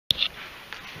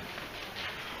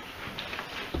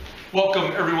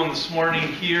Welcome everyone this morning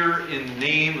here in the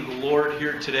name of the Lord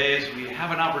here today as we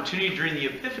have an opportunity during the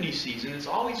Epiphany season. It's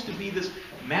always to be this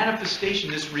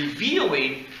manifestation, this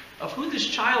revealing of who this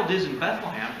child is in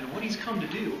Bethlehem and what he's come to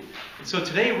do. And so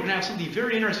today we're going to have something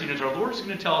very interesting as our Lord is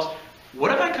going to tell us,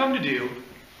 what have I come to do?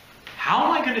 How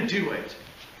am I going to do it?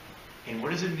 And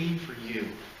what does it mean for you?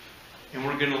 And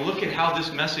we're going to look at how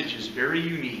this message is very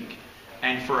unique.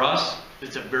 And for us,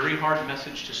 it's a very hard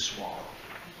message to swallow.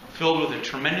 Filled with a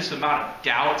tremendous amount of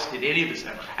doubts. Did any of this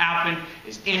ever happen?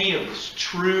 Is any of this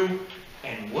true?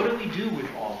 And what do we do with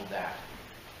all of that?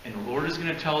 And the Lord is going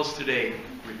to tell us today,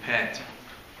 repent.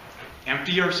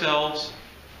 Empty ourselves,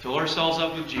 fill ourselves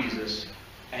up with Jesus,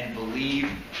 and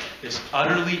believe this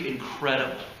utterly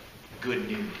incredible good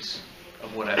news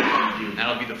of what I've come to do. And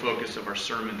that'll be the focus of our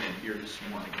sermon then here this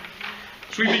morning.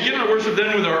 So we begin our worship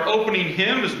then with our opening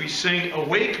hymn as we sing,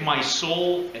 Awake My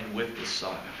Soul, and with the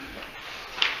Sun.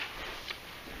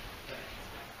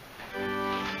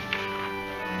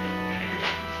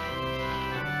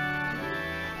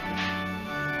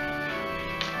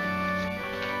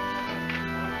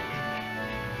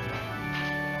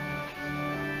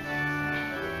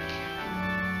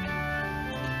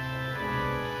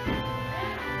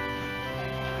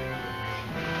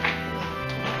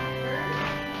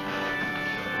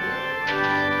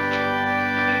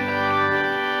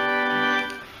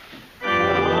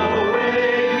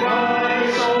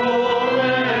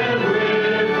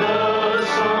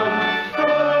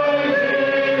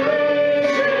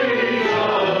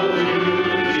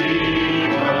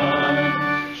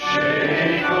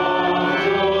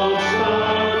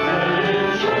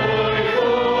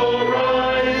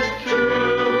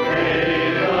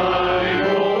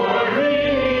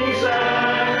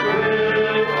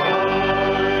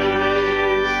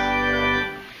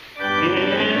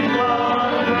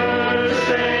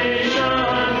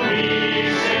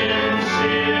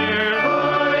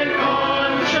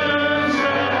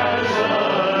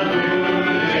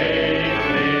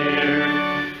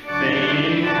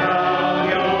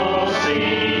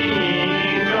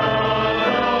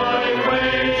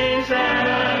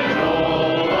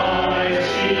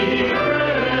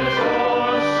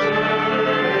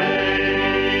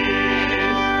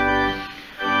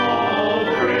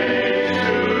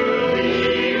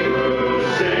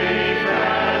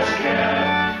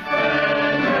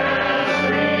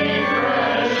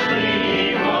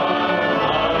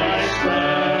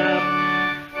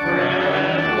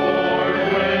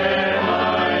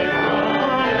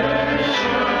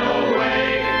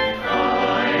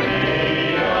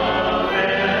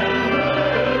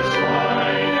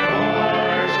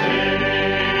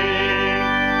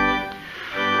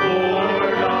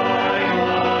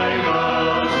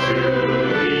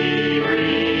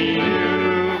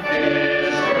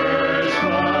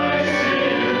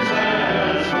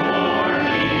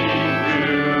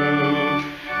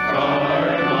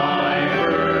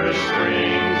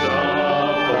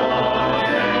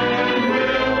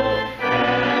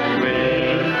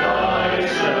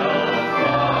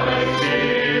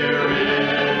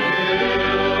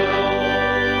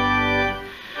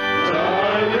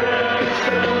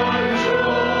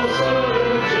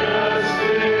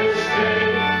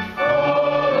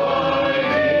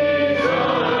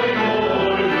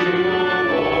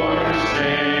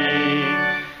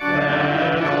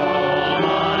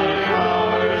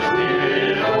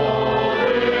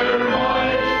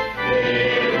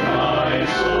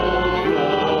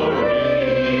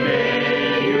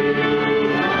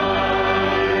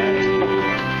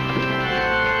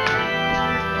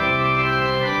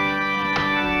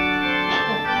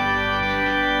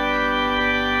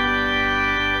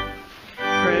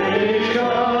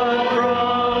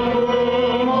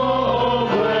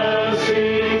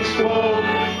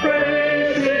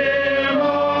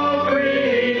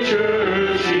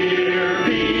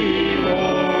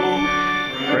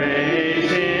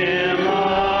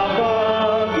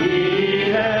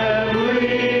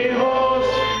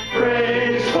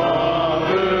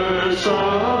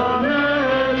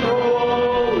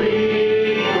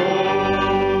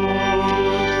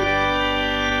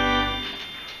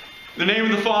 In the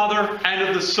name of the Father, and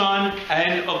of the Son,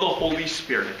 and of the Holy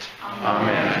Spirit.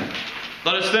 Amen.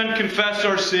 Let us then confess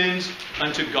our sins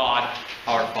unto God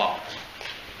our Father.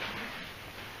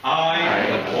 I,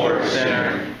 a poor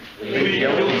sinner, plead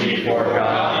guilty before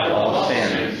God of all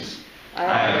sins. I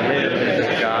have lived as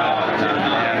if God was not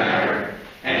manner,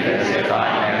 and as if I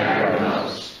had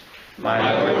grown.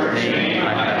 My Lord's name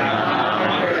I have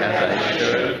not honored as I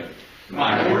should.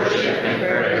 My worship and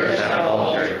prayers have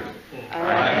altered.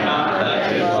 I have not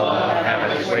let His love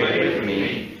have its way with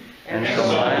me, and so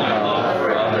my love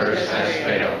for others has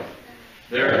failed.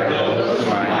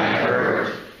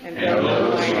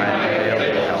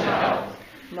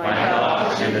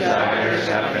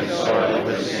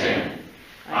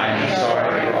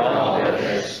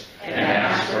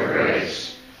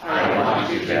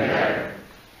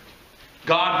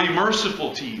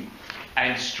 merciful to you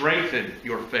and strengthen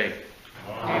your faith.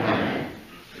 Amen.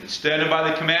 Instead, and by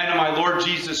the command of my Lord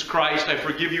Jesus Christ, I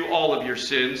forgive you all of your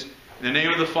sins. In the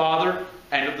name of the Father,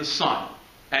 and of the Son,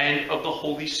 and of the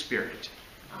Holy Spirit.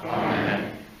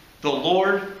 Amen. The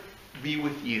Lord be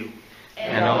with you.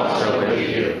 And also with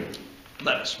you.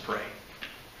 Let us pray.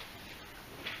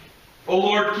 O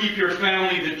Lord, keep your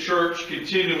family, the church,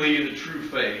 continually in the true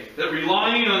faith, that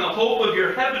relying on the hope of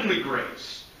your heavenly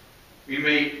grace, we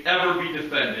may ever be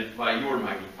defended by your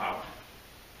mighty power.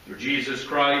 Through Jesus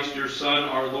Christ, your Son,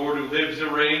 our Lord, who lives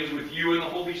and reigns with you in the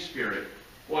Holy Spirit,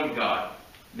 one God,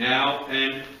 now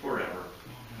and forever.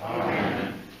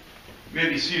 Amen. You may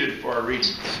be seated for our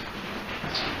readings.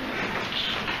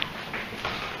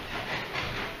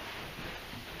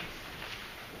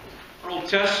 Our Old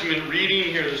Testament reading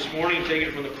here this morning,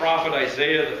 taken from the prophet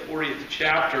Isaiah, the 40th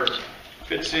chapter,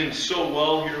 fits in so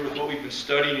well here with what we've been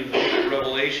studying in the book of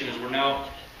Revelation, as we're now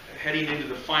heading into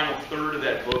the final third of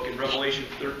that book in Revelation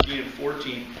 13 and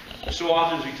 14. So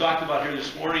often, as we talked about here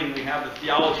this morning, we have the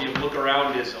theology of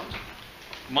look-aroundism.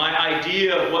 My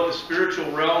idea of what the spiritual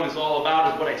realm is all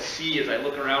about is what I see as I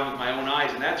look around with my own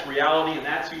eyes. And that's reality, and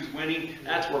that's who's winning,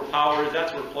 that's where power is,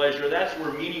 that's where pleasure, that's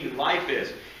where meaning in life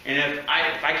is. And if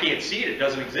I can't see it, it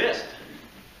doesn't exist.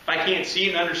 If I can't see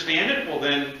it and understand it, well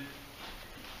then,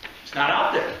 it's not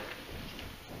out there.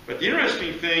 But the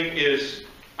interesting thing is,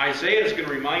 Isaiah is going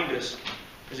to remind us,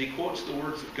 as he quotes the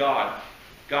words of God,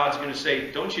 God's going to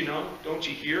say, don't you know? Don't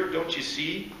you hear? Don't you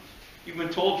see? You've been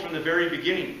told from the very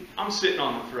beginning, I'm sitting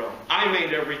on the throne. I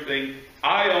made everything.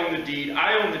 I own the deed.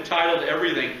 I own the title to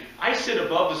everything. I sit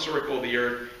above the circle of the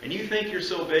earth, and you think you're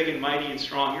so big and mighty and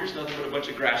strong. You're just nothing but a bunch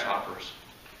of grasshoppers.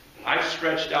 I've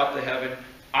stretched out the heaven.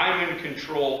 I'm in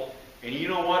control. And you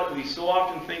know what? We so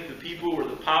often think the people who are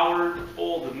the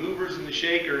powerful, the movers and the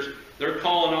shakers, they're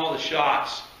calling all the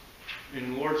shots.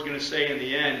 And the Lord's going to say in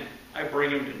the end, I bring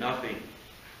them to nothing.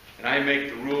 And I make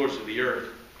the rulers of the earth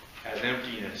as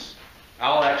emptiness.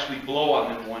 I'll actually blow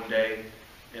on them one day,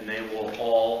 and they will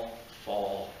all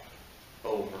fall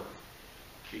over.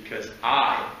 Because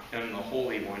I am the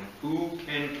Holy One. Who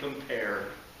can compare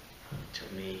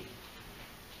to me?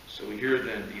 So we hear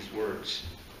then these words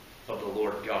of the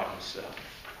Lord God Himself.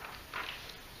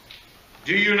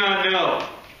 Do you not know?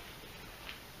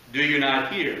 Do you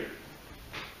not hear?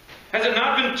 Has it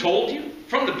not been told you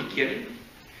from the beginning?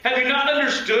 Have you not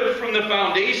understood from the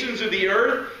foundations of the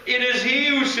earth? It is He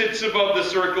who sits above the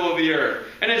circle of the earth,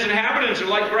 and His inhabitants are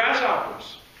like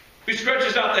grasshoppers, who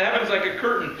stretches out the heavens like a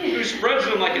curtain, who spreads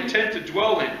them like a tent to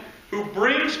dwell in, who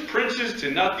brings princes to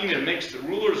nothing and makes the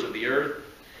rulers of the earth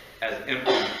as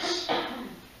implements.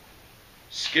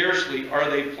 Scarcely are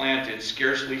they planted,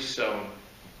 scarcely sown,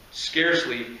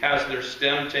 scarcely has their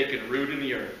stem taken root in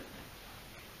the earth,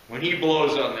 when He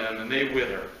blows on them and they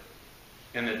wither,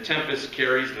 and the tempest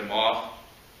carries them off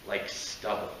like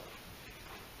stubble.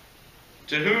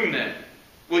 To whom then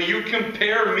will you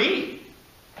compare me,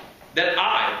 that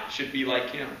I should be like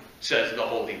Him, says the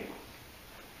Holy One?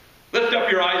 Lift up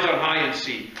your eyes on high and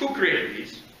see. Who created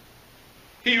these?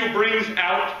 He who brings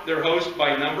out their host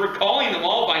by number, calling them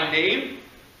all by name,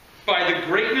 by the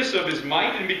greatness of His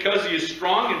might, and because He is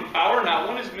strong in power, not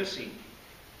one is missing.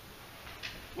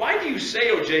 Why do you say,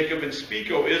 O Jacob, and speak,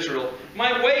 O Israel,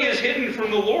 my way is hidden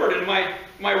from the Lord, and my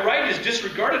right is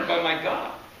disregarded by my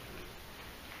God?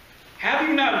 Have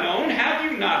you not known? Have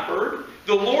you not heard?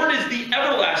 The Lord is the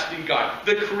everlasting God,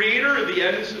 the creator of the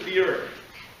ends of the earth.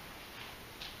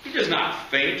 He does not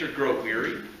faint or grow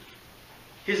weary.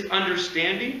 His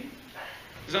understanding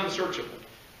is unsearchable.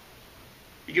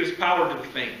 He gives power to the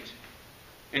faint,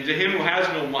 and to him who has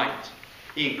no might,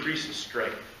 He increases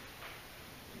strength.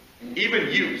 Even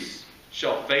youths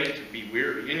shall faint and be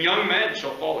weary, and young men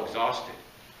shall fall exhausted.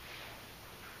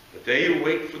 But they who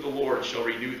wait for the Lord shall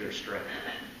renew their strength.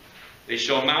 They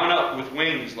shall mount up with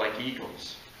wings like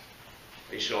eagles.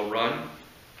 They shall run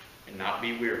and not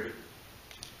be weary.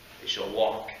 They shall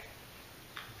walk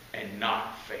and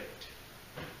not faint.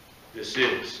 This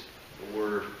is the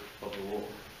word of the Lord.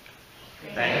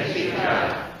 Thanks be to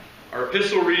God. Our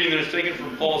epistle reading that is taken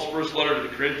from Paul's first letter to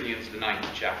the Corinthians, the 9th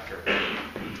chapter.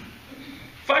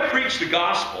 If I preach the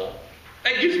gospel,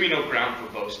 that gives me no ground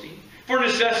for boasting, for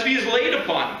necessity is laid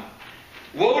upon me.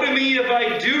 Woe to me if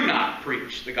I do not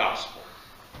preach the gospel.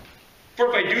 For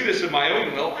if I do this of my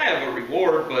own will, I have a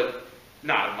reward, but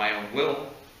not of my own will.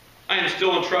 I am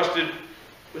still entrusted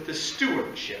with the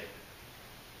stewardship.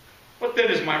 What then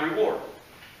is my reward?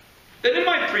 That in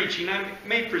my preaching I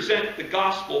may present the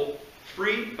gospel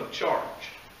free of charge,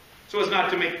 so as not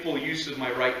to make full use of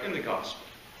my right in the gospel.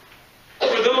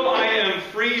 For though I am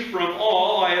free from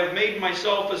all, I have made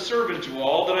myself a servant to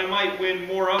all, that I might win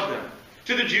more of them.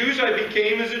 To the Jews I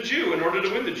became as a Jew, in order to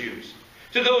win the Jews.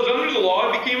 To those under the law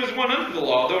I became as one under the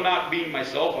law, though not being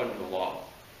myself under the law,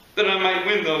 that I might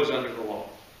win those under the law.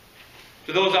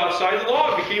 To those outside the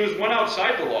law I became as one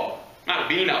outside the law, not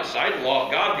being outside the law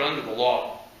of God, but under the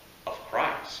law of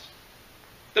Christ,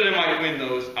 that I might win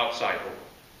those outside the law.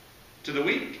 To the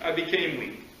weak I became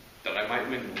weak, that I might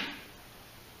win the weak.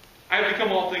 I have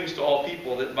become all things to all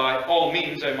people, that by all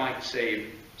means I might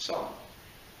save some.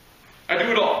 I do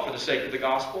it all for the sake of the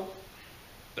gospel,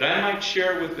 that I might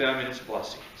share with them in its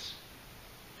blessings.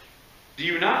 Do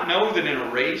you not know that in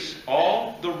a race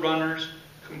all the runners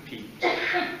compete,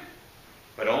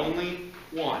 but only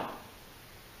one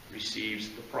receives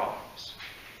the prize?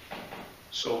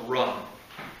 So run,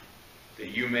 that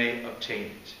you may obtain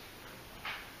it.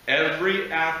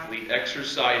 Every athlete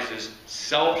exercises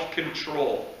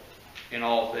self-control in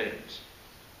all things.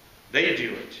 They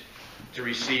do it to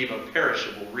receive a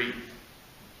perishable wreath,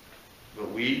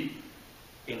 but we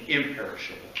an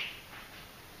imperishable.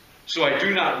 So I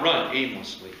do not run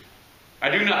aimlessly. I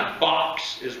do not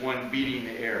box as one beating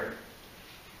the air,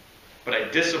 but I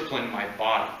discipline my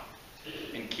body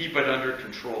and keep it under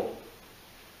control,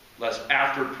 lest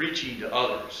after preaching to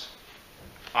others,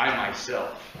 I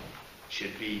myself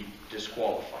should be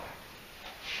disqualified.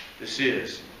 This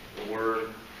is the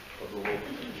word of the Lord.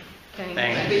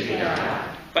 Thanks be to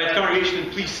God. By the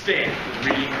congregation, please stand for the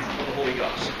reading of the Holy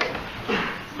Gospel.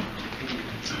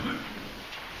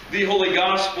 The Holy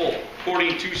Gospel,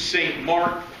 according to St.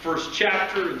 Mark, the first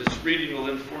chapter, and this reading will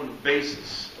then form the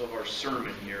basis of our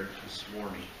sermon here this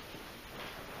morning.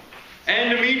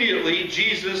 And immediately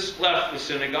Jesus left the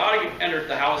synagogue and entered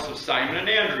the house of Simon and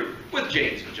Andrew with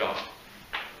James and John.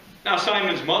 Now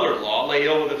Simon's mother-in-law lay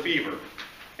ill with a fever,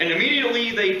 and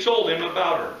immediately they told him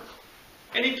about her.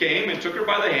 And he came and took her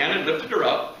by the hand and lifted her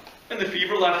up, and the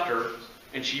fever left her,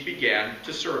 and she began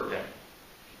to serve them.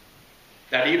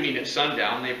 That evening at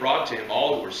sundown they brought to him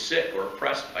all who were sick or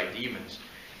oppressed by demons,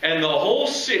 and the whole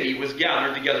city was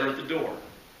gathered together at the door.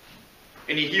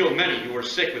 And he healed many who were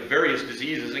sick with various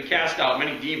diseases, and cast out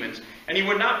many demons, and he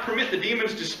would not permit the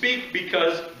demons to speak,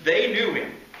 because they knew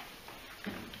him.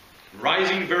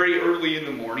 Rising very early in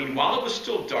the morning, while it was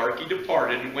still dark, he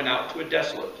departed and went out to a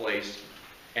desolate place,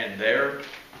 and there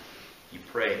he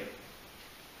prayed.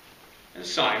 And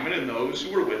Simon and those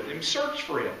who were with him searched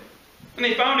for him. And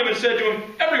they found him and said to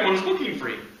him, "Everyone is looking for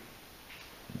you."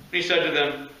 And he said to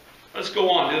them, "Let's go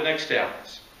on to the next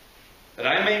towns, that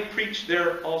I may preach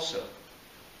there also.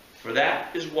 For that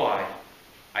is why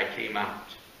I came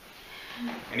out."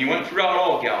 And he went throughout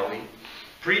all Galilee,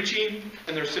 preaching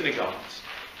in their synagogues,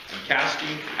 and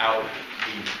casting out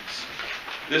demons.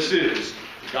 This is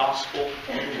the gospel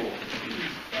of the Lord.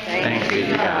 Thanks be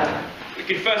to God. We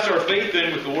confess our faith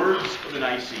then with the words of the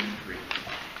Nicene Creed.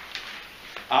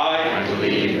 I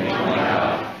believe in one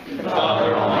God, the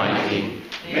Father Almighty,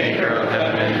 maker of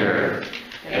heaven and earth,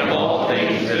 and of all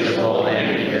things visible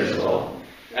and invisible,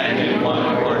 and in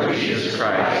one Lord Jesus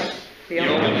Christ, the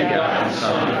only begotten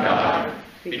Son of God,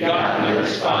 begotten of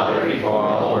his Father before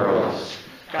all worlds,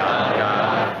 God of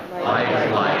God, light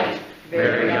of light,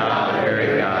 very God of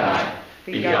very God,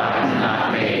 begotten,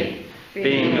 not made,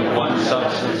 being of one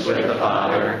substance with the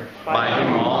Father, by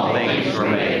whom all things were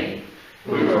made,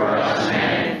 who for us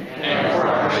men and for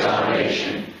our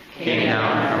salvation came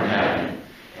down from heaven,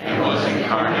 and was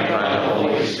incarnate by the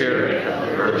Holy Spirit of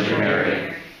the Virgin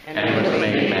Mary, and was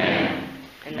made man,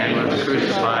 and was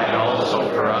crucified also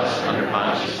for us under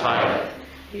Pontius Pilate.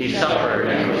 He suffered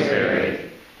and was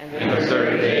buried, and the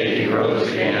third day he rose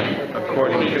again,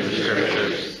 according to the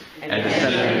Scriptures, and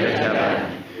descended into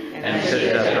heaven, and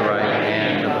sits at the right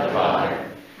hand of the Father.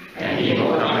 And he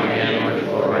will come again with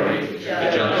glory to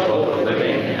judge both the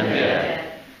living and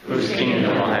dead, whose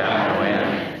kingdom will have no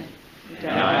end.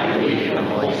 And I believe in the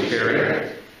Holy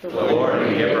Spirit, the Lord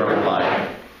and giver of life,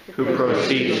 who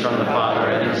proceeds from the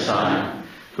Father and the Son,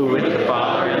 who with the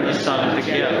Father and the Son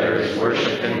together is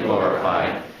worshipped and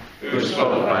glorified, who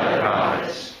spoke by the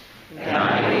prophets. And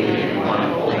I believe in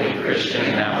one holy Christian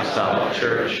and apostolic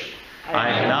church. I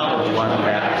acknowledge one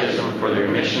baptism for the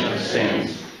remission of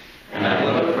sins, and I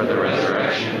look for the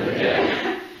resurrection of the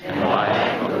dead and the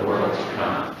life of the world to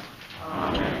come.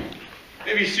 Amen.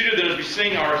 may be seated then as we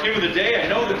sing our hymn of the day, "I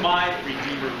Know That My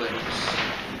Redeemer Lives."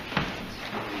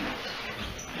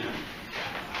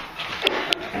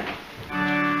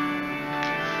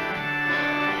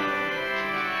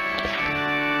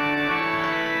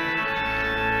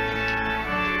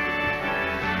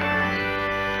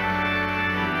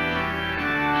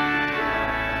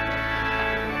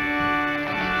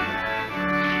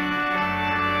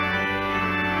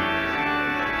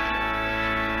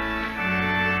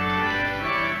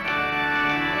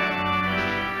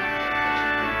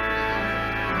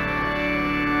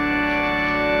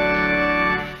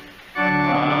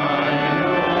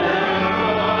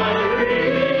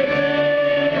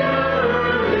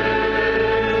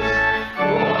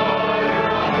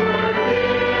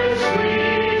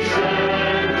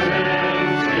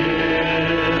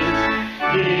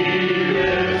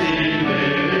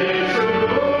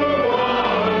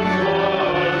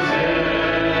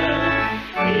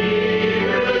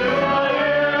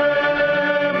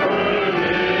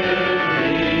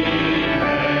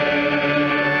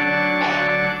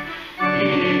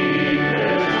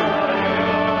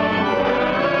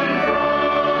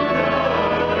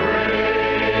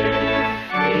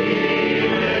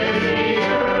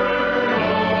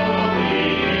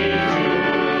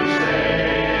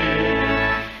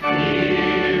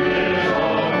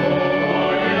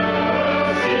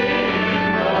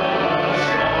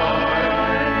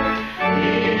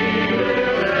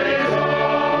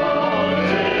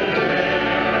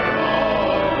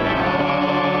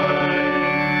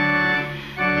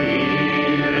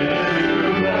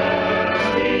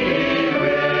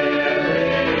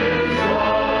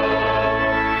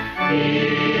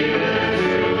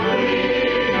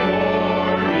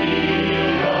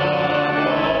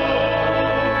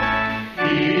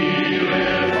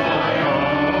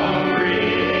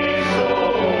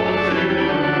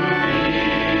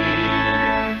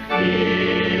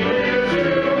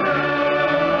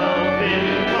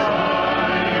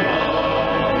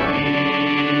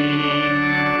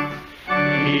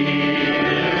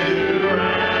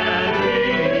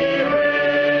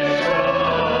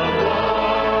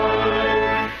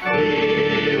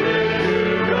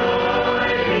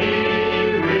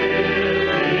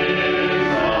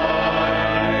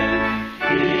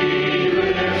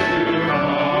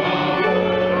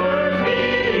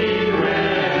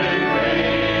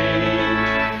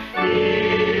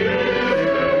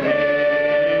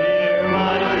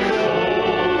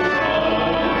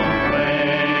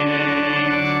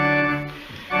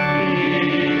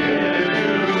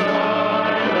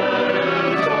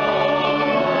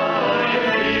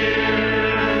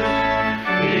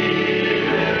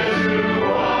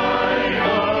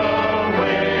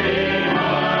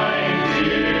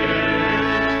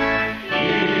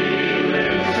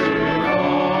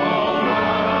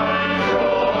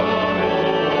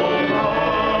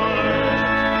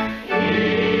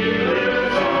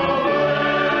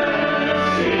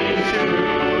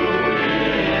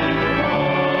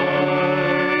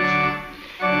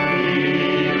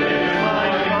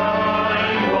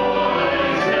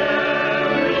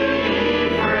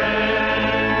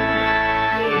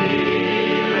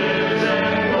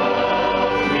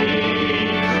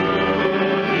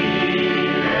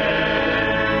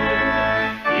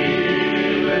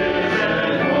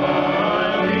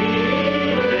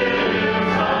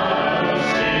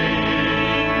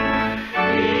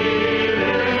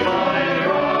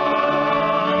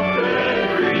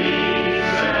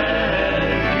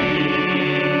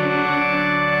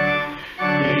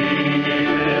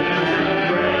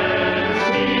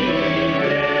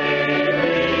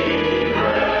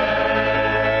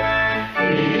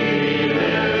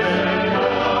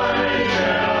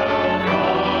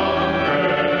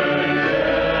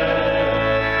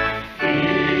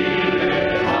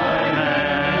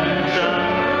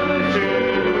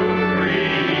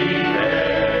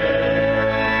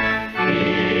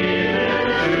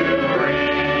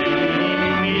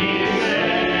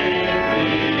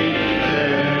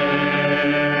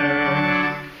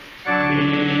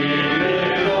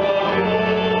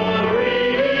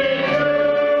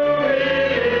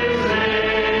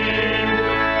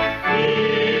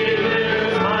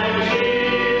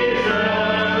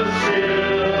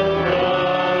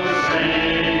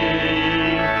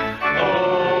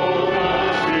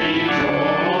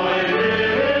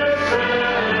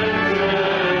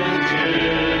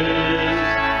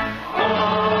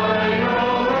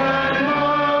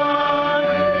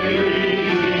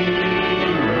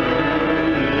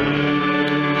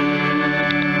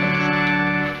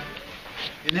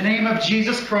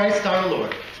 Christ our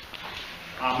Lord.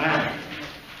 Amen.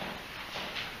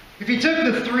 If you took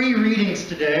the 3 readings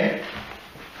today,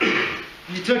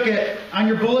 you took it on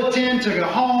your bulletin, took it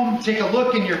home, take a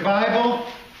look in your Bible,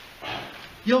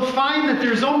 you'll find that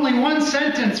there's only one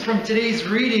sentence from today's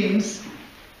readings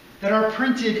that are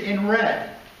printed in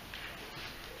red.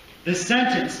 This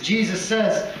sentence, Jesus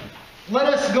says, "Let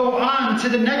us go on to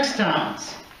the next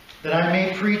towns, that I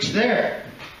may preach there.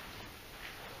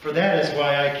 For that is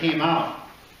why I came out."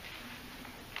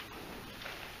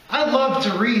 I love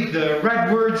to read the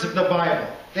red words of the Bible.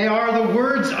 They are the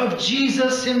words of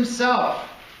Jesus himself.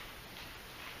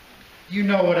 You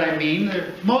know what I mean.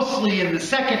 They're mostly in the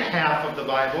second half of the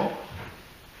Bible.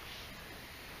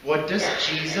 What does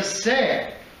Jesus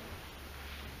say?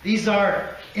 These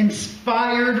are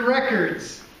inspired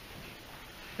records.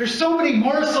 There's so many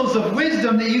morsels of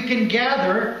wisdom that you can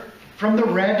gather from the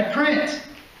red print.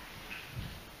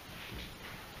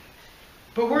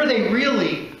 But were they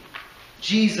really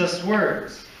Jesus'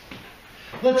 words?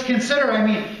 Let's consider,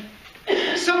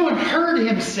 someone heard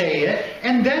him say it,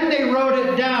 and then they wrote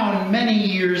it down many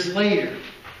years later.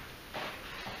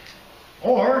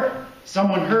 Or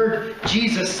someone heard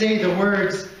Jesus say the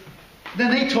words,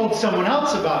 then they told someone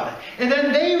else about it, and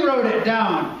then they wrote it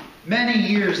down many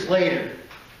years later.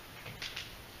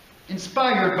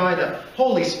 Inspired by the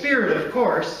Holy Spirit, of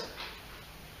course.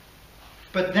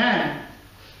 But then,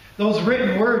 those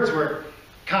written words were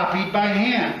copied by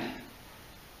hand.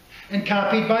 And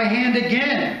copied by hand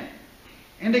again.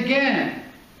 And again.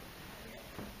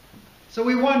 So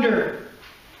we wonder,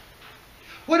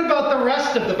 what about the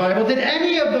rest of the Bible? Did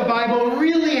any of the Bible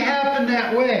really happen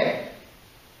that way?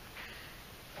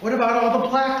 What about all the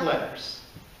black letters?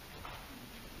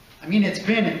 It's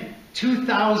been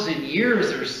 2,000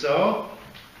 years or so.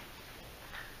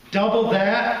 Double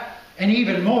that, and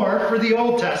even more for the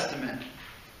Old Testament.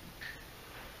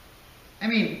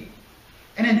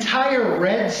 An entire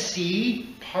Red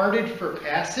Sea parted for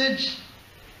passage?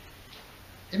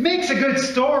 It makes a good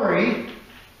story.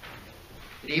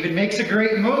 It even makes a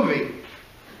great movie.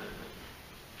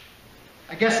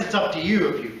 I guess it's up to you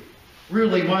if you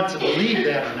really want to believe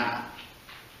that or not.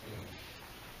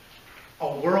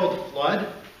 A world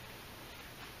flood?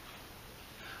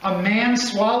 A man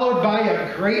swallowed by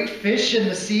a great fish in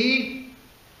the sea?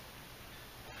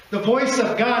 The voice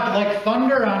of God like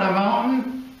thunder on a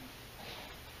mountain?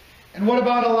 And what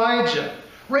about Elijah?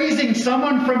 Raising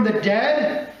someone from the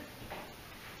dead? Have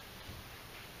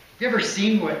you ever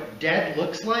seen what dead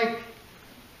looks like?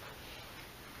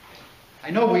 I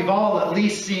know we've all at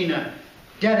least seen a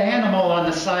dead animal on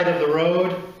the side of the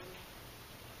road.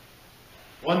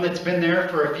 One that's been there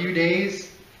for a few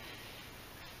days.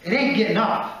 It ain't getting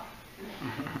up.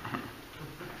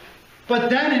 But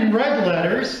then in red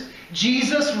letters,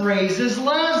 Jesus raises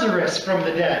Lazarus from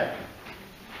the dead.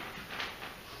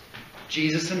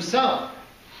 Jesus himself,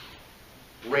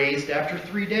 raised after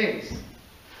 3 days.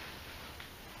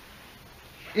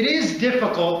 It is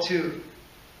difficult to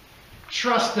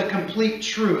trust the complete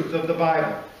truth of the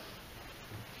Bible.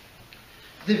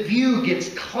 The view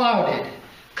gets clouded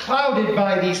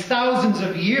by these thousands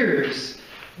of years.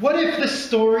 What if the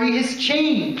story has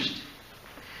changed?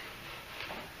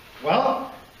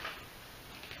 Well,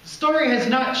 the story has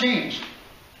not changed.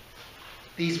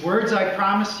 These words, I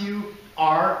promise you,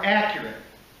 are accurate.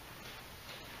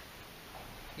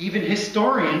 Even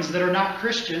historians that are not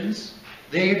Christians,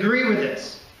 they agree with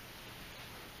this.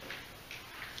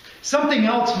 Something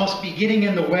else must be getting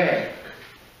in the way,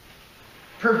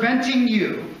 preventing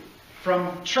you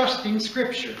from trusting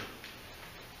Scripture.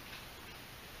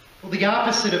 Well, the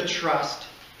opposite of trust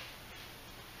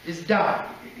is doubt.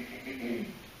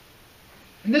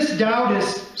 And this doubt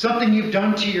is something you've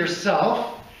done to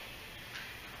yourself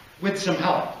with some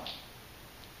help.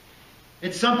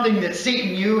 It's something that Satan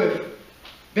and you have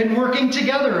been working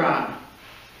together on.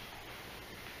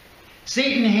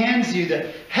 Satan hands you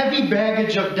the heavy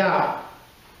baggage of doubt,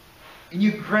 and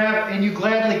you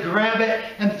gladly grab it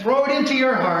and throw it into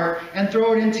your heart and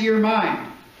throw it into your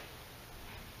mind.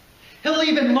 He'll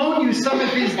even loan you some of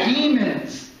his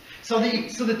demons so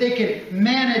that they can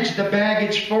manage the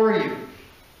baggage for you.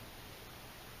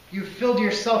 You've filled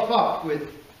yourself up with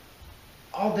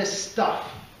all this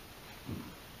stuff,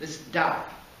 this doubt,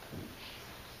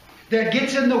 that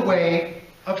gets in the way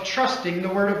of trusting the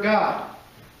Word of God.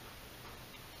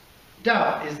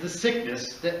 Doubt is the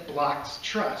sickness that blocks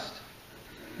trust.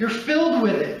 You're filled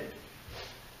with it.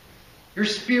 Your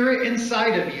spirit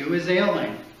inside of you is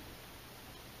ailing.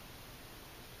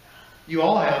 You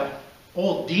all have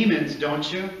old demons,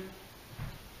 don't you?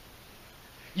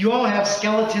 You all have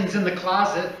skeletons in the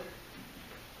closet.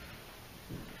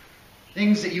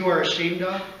 Things that you are ashamed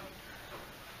of?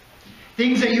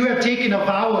 Things that you have taken a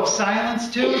vow of silence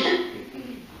to?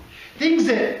 Things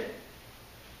that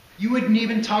you wouldn't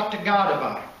even talk to God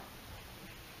about.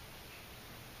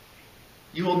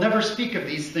 You will never speak of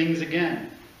these things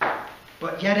again.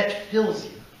 But yet it fills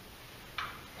you.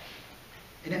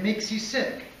 And it makes you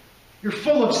sick. You're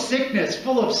full of sickness,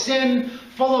 full of sin,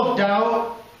 full of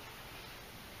doubt,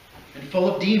 and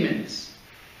full of demons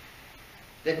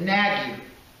that nag you.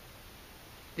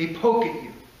 They poke at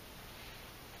you.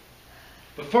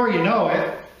 Before you know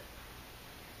it,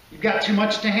 you've got too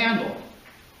much to handle.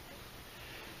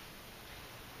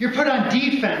 You're put on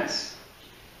defense,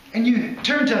 and you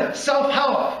turn to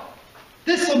self-help.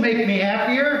 This will make me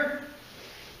happier.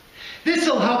 This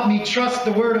will help me trust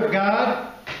the Word of God.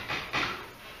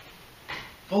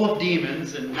 Full of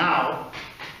demons, and now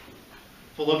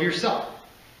full of yourself.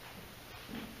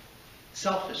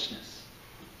 Selfishness.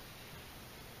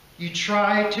 You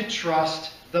try to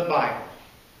trust the Bible.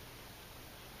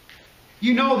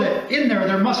 You know that in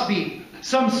there must be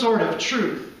some sort of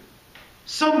truth.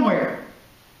 Somewhere.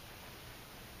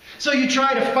 So you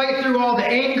try to fight through all the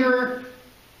anger,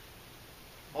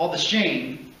 all the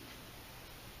shame,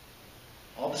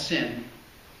 all the sin,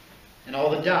 and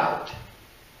all the doubt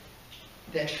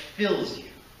that fills you.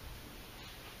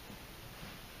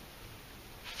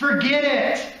 Forget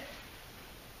it.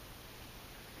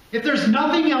 If there's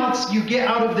nothing else you get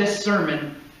out of this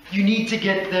sermon, you need to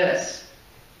get this.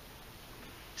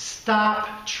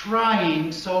 Stop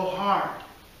trying so hard.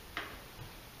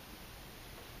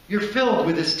 You're filled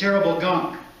with this terrible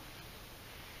gunk.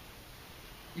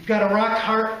 You've got a rock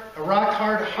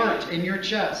hard heart in your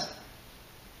chest.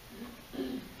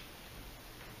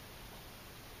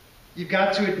 You've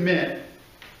got to admit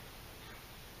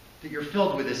that you're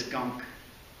filled with this gunk.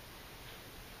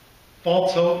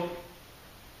 False hope,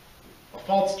 a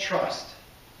false trust.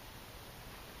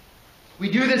 We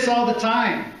do this all the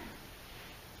time.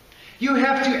 You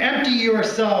have to empty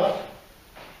yourself.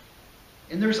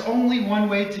 And there's only one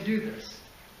way to do this.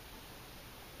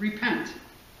 Repent.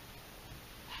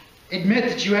 Admit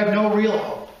that you have no real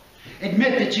hope.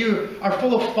 Admit that you are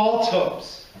full of false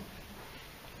hopes.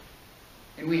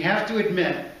 And we have to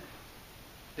admit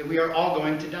that we are all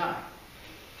going to die.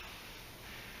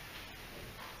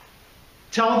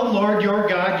 Tell the Lord your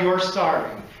God you're sorry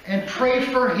and pray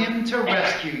for Him to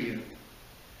rescue you.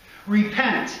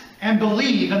 Repent and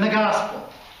believe in the gospel.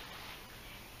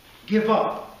 Give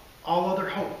up all other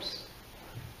hopes.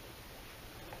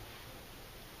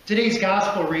 Today's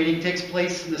gospel reading takes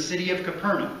place in the city of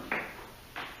Capernaum.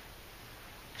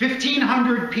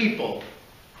 1,500 people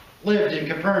lived in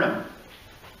Capernaum.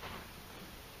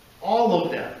 All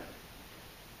of them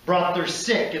brought their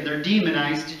sick and their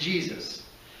demonized to Jesus,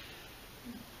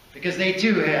 because they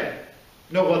too had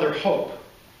no other hope.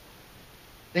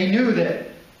 They knew that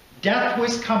death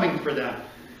was coming for them.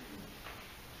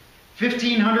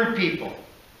 1,500 people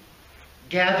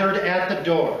gathered at the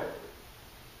door,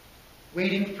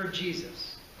 waiting for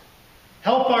Jesus.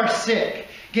 Help our sick.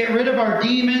 Get rid of our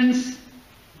demons.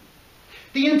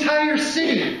 The entire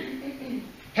city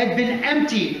had been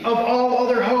emptied of all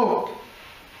other hope.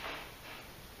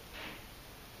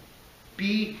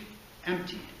 Be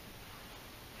emptied.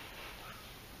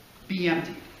 Be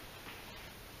emptied.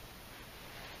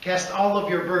 Cast all of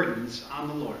your burdens on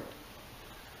the Lord.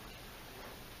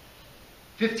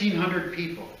 1,500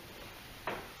 people.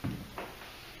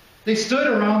 They stood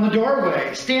around the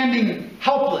doorway, standing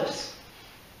helpless.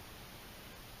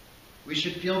 We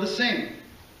should feel the same.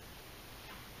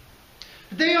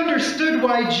 They understood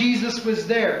why Jesus was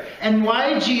there. And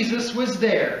why Jesus was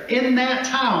there in that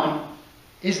town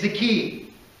is the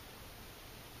key.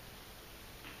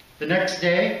 The next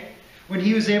day, when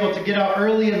he was able to get out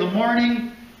early in the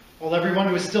morning, while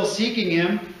everyone was still seeking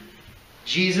him,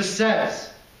 Jesus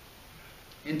says,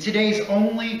 in today's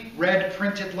only red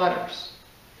printed letters,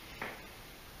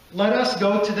 "Let us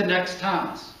go to the next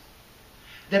towns,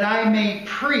 that I may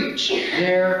preach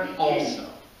there also.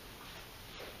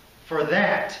 For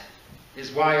that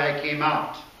is why I came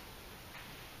out."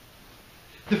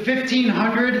 The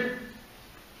 1,500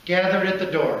 gathered at the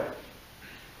door.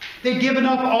 They'd given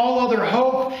up all other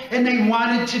hope, and they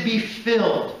wanted to be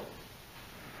filled.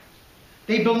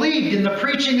 They believed in the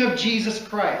preaching of Jesus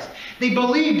Christ. They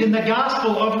believed in the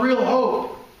gospel of real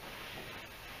hope,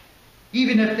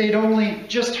 even if they'd only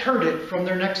just heard it from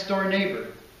their next door neighbor.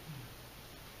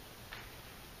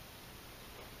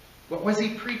 What was he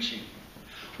preaching?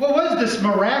 What was this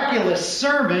miraculous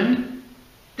sermon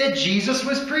that Jesus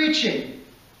was preaching?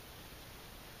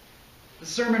 The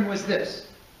sermon was this,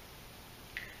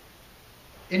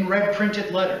 in red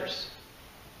printed letters,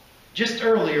 just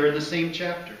earlier in the same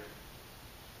chapter.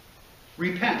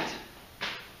 Repent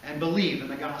and believe in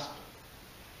the gospel.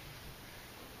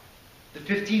 The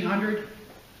 1500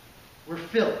 were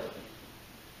filled.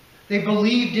 They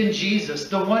believed in Jesus,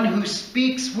 the one who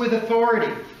speaks with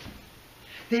authority.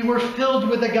 They were filled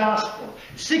with the gospel.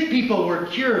 Sick people were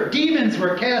cured. Demons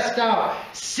were cast out.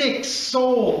 Sick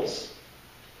souls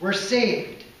were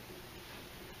saved.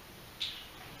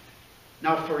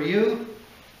 Now for you,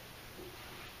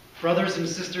 brothers and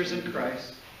sisters in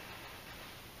Christ,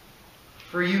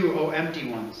 for you, O empty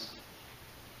ones,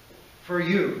 for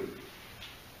you,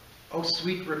 O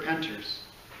sweet repenters,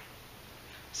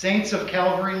 saints of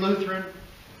Calvary Lutheran,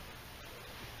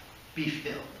 be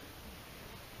filled.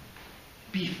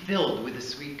 Be filled with the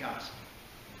sweet gospel.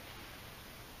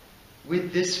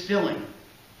 With this filling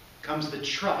comes the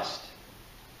trust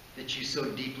that you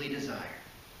so deeply desire.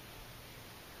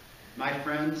 My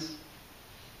friends,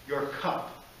 your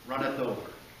cup runneth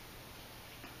over.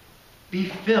 Be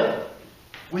filled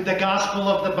with the gospel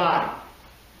of the body.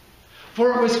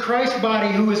 For it was Christ's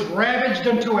body who was ravaged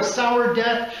unto a sour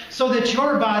death, so that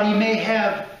your body may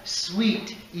have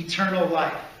sweet eternal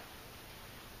life.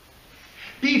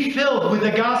 Be filled with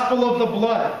the gospel of the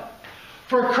blood.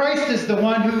 For Christ is the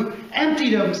one who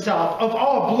emptied himself of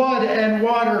all blood and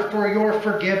water for your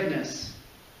forgiveness.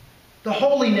 The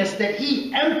holiness that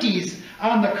he empties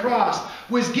on the cross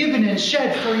was given and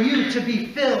shed for you to be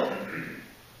filled.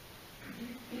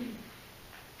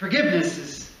 Forgiveness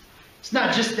is it's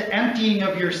not just the emptying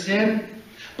of your sin,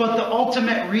 but the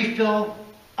ultimate refill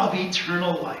of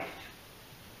eternal life.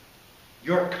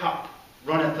 Your cup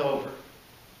runneth over.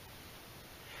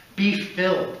 Be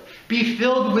filled. Be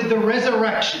filled with the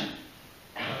resurrection.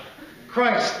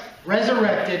 Christ,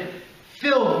 resurrected,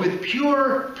 filled with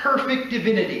pure, perfect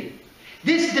divinity.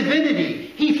 This divinity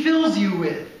he fills you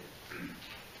with.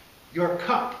 Your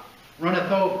cup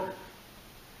runneth over.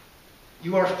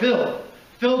 You are filled.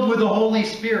 Filled with the Holy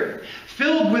Spirit.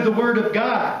 Filled with the Word of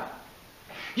God.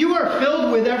 You are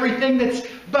filled with everything that's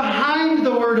behind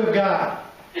the Word of God.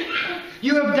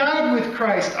 You have died with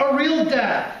Christ, a real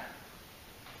death.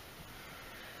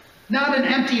 Not an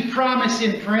empty promise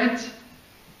in print.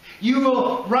 You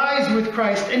will rise with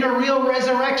Christ in a real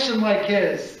resurrection like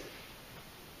his.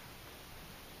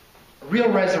 A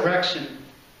real resurrection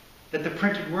that the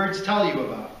printed words tell you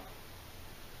about.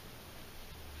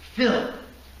 Filled.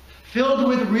 Filled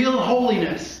with real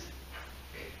holiness.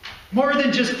 More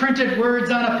than just printed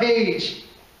words on a page.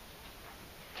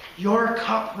 Your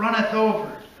cup runneth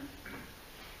over.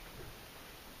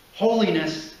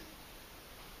 Holiness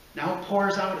now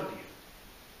pours out of you.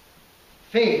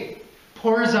 Faith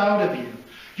pours out of you.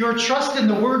 Your trust in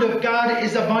the Word of God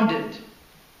is abundant.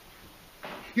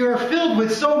 You are filled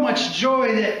with so much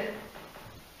joy that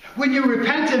when you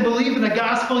repent and believe in the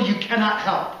gospel, you cannot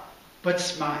help but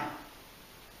smile.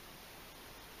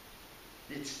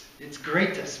 It's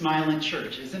great to smile in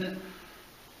church, isn't it?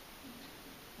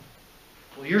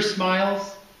 Well, your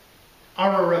smiles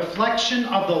are a reflection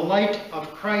of the light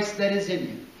of Christ that is in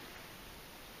you.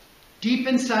 Deep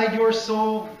inside your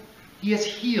soul, he has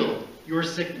healed your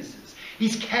sicknesses.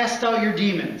 He's cast out your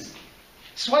demons.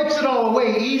 Swipes it all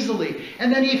away easily.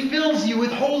 And then he fills you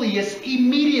with holiness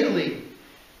immediately.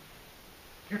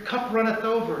 Your cup runneth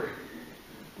over.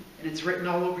 And it's written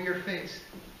all over your face.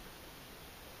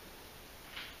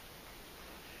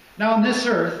 Now on this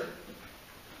earth,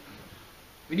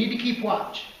 we need to keep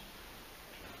watch.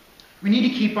 We need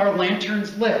to keep our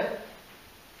lanterns lit.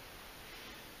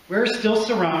 We're still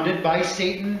surrounded by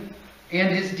Satan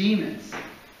and his demons.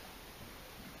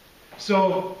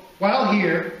 So, while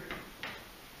here,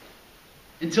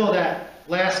 until that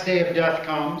last day of death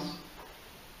comes,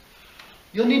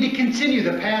 you'll need to continue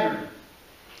the pattern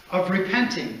of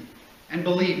repenting and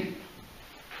believing,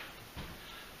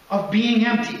 of being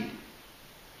emptied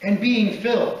and being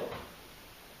filled.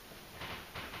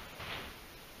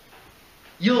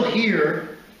 You'll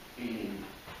hear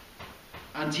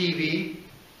on TV,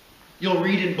 you'll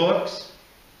read in books,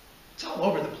 it's all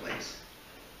over the place.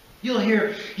 You'll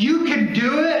hear, you can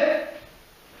do it.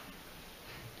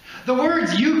 The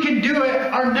words, you can do it,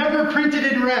 are never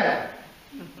printed in red.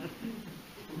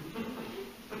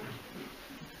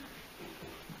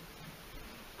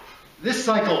 This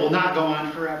cycle will not go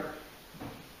on forever.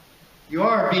 You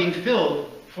are being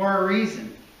filled for a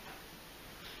reason.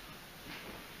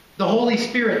 The Holy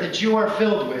Spirit that you are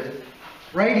filled with,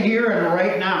 right here and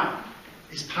right now,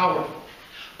 is powerful.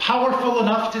 Powerful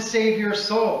enough to save your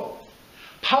soul.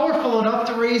 Powerful enough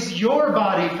to raise your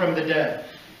body from the dead.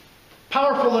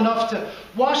 Powerful enough to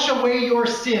wash away your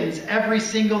sins every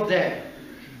single day.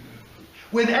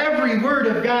 with every word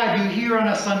of God you hear on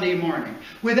a Sunday morning,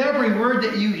 with every word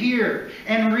that you hear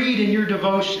and read in your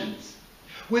devotions,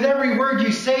 with every word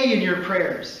you say in your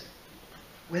prayers,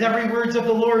 with every words of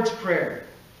the Lord's Prayer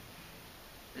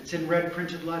that's in red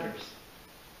printed letters.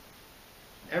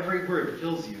 Every word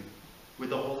fills you with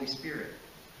the Holy Spirit.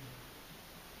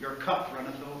 Your cup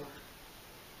runneth over.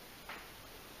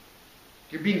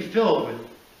 You're being filled with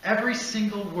every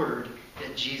single word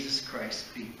that Jesus Christ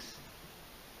speaks.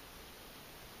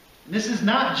 And this is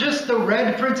not just the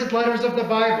red printed letters of the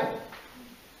Bible,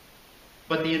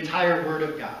 but the entire Word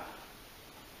of God.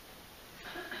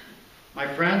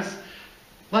 My friends,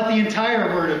 let the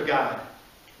entire Word of God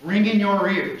ring in your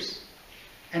ears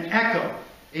and echo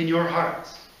in your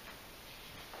hearts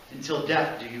until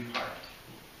death do you part.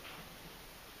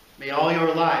 May all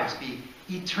your lives be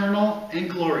eternal and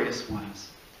glorious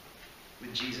ones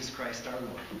with Jesus Christ our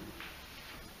Lord.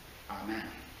 Amen.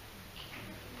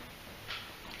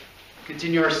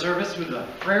 Continue our service with the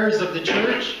prayers of the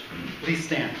church. Please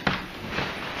stand.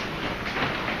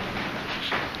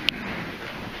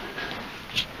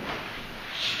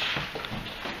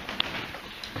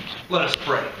 Let us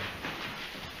pray.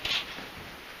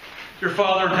 Dear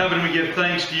Father in heaven, we give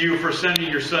thanks to you for sending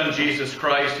your Son Jesus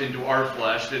Christ into our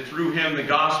flesh, that through him the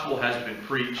gospel has been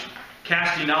preached,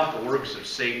 casting out the works of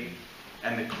Satan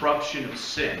and the corruption of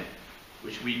sin,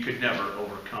 which we could never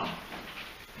overcome.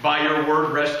 By your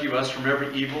word, rescue us from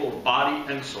every evil of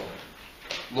body and soul.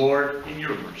 Lord, in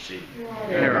your mercy.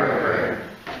 Hear our prayer.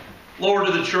 Lord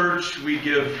of the church, we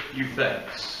give you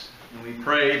thanks. And we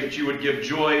pray that you would give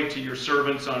joy to your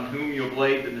servants on whom you have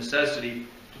laid the necessity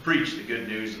to preach the good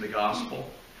news of the gospel.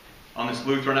 On this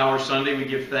Lutheran Hour Sunday, we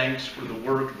give thanks for the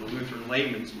work of the Lutheran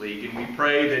Laymen's League, and we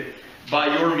pray that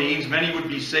by your means many would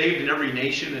be saved in every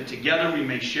nation, and together we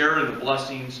may share in the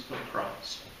blessings of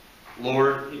Christ.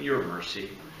 Lord, in your mercy.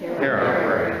 Hear our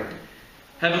prayer.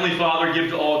 Heavenly Father, give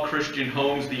to all Christian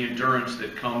homes the endurance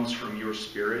that comes from your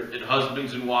Spirit, that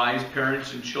husbands and wives,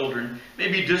 parents and children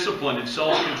may be disciplined and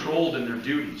self-controlled in their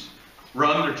duties,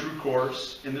 run their true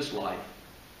course in this life,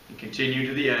 and continue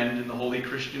to the end in the holy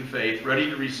Christian faith, ready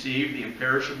to receive the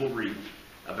imperishable wreath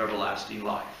of everlasting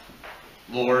life.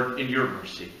 Lord, in your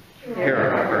mercy. Hear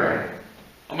our prayer.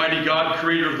 Almighty God,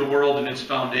 creator of the world and its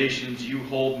foundations, you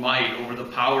hold might over the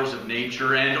powers of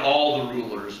nature and all the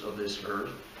rulers of this earth.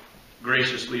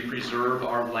 Graciously preserve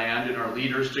our land and our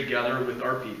leaders together with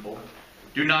our people.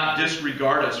 Do not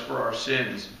disregard us for our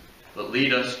sins, but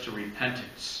lead us to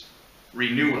repentance.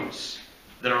 Renew us,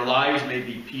 that our lives may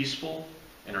be peaceful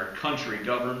and our country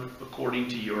governed according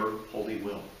to your holy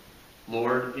will.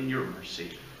 Lord, in your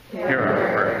mercy. Hear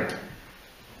our prayer.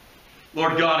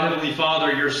 Lord God, Heavenly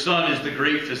Father, your Son is the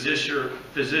great physician,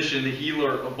 the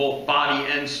healer of both body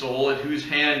and soul, at whose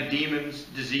hand demons,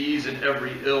 disease, and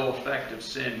every ill effect of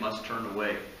sin must turn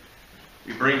away.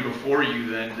 We bring before you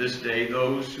then this day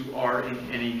those who are in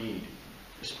any need,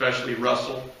 especially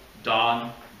Russell,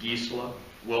 Don, Gisela,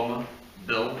 Wilma,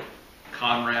 Bill,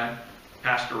 Conrad,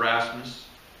 Pastor Rasmus,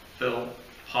 Phil,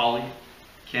 Holly,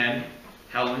 Ken,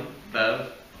 Helen,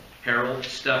 Bev, Harold,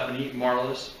 Stephanie,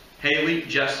 Marlis, Haley,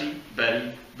 Jesse,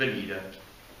 Betty, Vanita,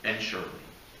 and Shirley.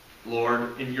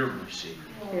 Lord, in your mercy.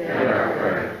 Hear our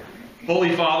prayer.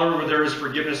 Holy Father, where there is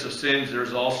forgiveness of sins, there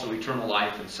is also eternal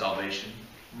life and salvation.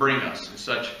 Bring us in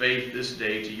such faith this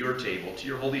day to your table, to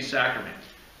your holy sacrament,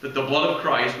 that the blood of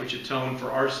Christ, which atoned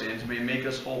for our sins, may make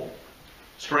us whole.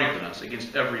 Strengthen us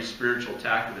against every spiritual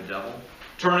attack of the devil.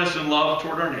 Turn us in love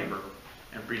toward our neighbor,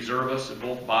 and preserve us in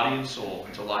both body and soul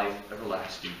unto life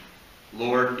everlasting.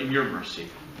 Lord, in your mercy.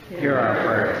 Hear our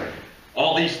prayer.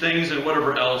 All these things and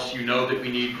whatever else you know that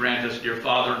we need, grant us, dear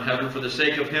Father in heaven, for the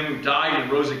sake of him who died and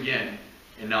rose again,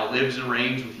 and now lives and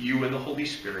reigns with you in the Holy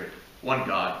Spirit, one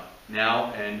God,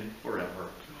 now and forever.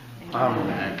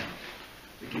 Amen.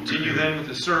 We continue then with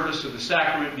the service of the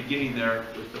sacrament, beginning there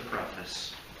with the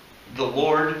preface. The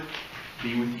Lord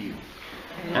be with you.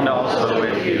 And also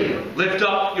with you. Lift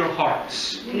up your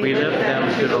hearts. We lift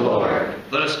them to the Lord.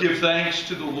 Let us give thanks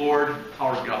to the Lord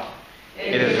our God.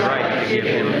 It is right to give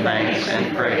him thanks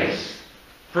and praise.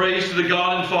 Praise to the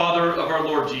God and Father of our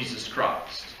Lord Jesus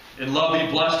Christ. In love he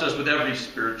blessed us with every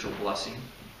spiritual blessing.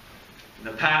 In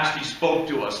the past he spoke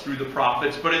to us through the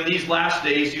prophets, but in these last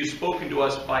days he has spoken to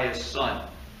us by his Son,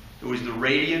 who is the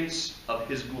radiance of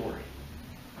his glory.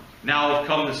 Now have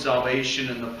come the salvation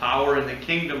and the power and the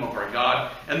kingdom of our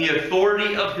God and the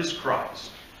authority of his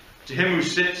Christ. To him who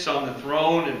sits on the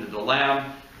throne and to the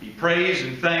Lamb be praise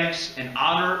and thanks and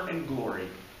honor and glory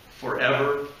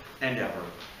forever and ever.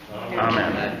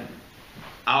 Amen.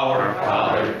 Our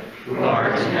Father, who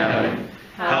art in heaven,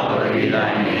 hallowed be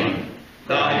thy name.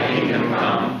 Thy kingdom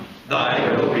come,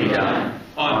 Thy will be done,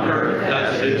 on earth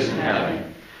as it is in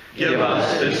heaven. Give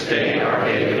us this day our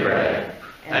daily bread,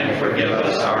 and forgive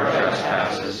us our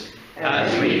trespasses,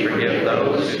 as we forgive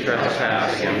those who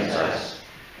trespass against us.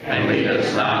 And lead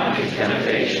us not into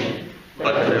temptation,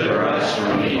 but deliver us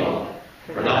from evil.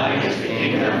 For thine is the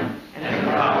kingdom, and the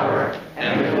power,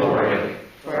 and the glory,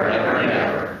 forever and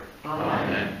ever.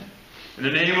 Amen. In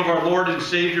the name of our Lord and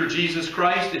Savior Jesus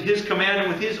Christ, at His command and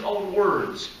with His own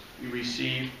words, we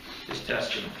receive His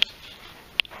testament.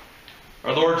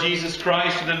 Our Lord Jesus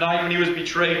Christ, in the night when He was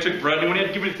betrayed, took bread, and when He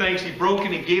had given thanks, He broke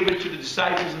it and gave it to the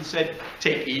disciples and said,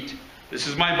 "Take, eat. This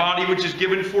is my body which is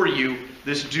given for you.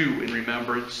 This do in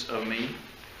remembrance of me."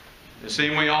 In the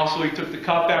same way also He took the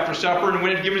cup after supper, and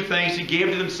when He had given thanks, He gave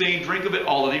to them, saying, "Drink of it,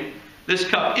 all of you. This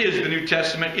cup is the New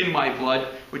Testament in my blood,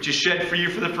 which is shed for you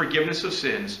for the forgiveness of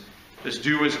sins. This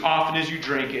do as often as you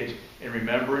drink it in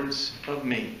remembrance of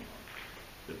me."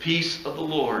 The peace of the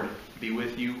Lord be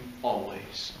with you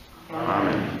always.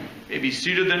 Amen. You may be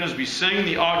seated then as we sing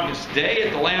the Agnus Dei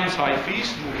at the Lamb's High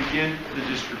Feast, and we'll begin the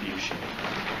distribution.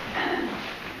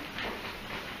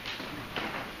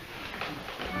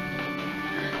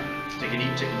 Take and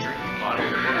eat, take and drink the body of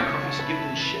the Lord Christ, given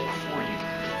and shed for you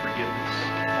for forgiveness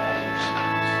of all your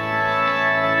sins.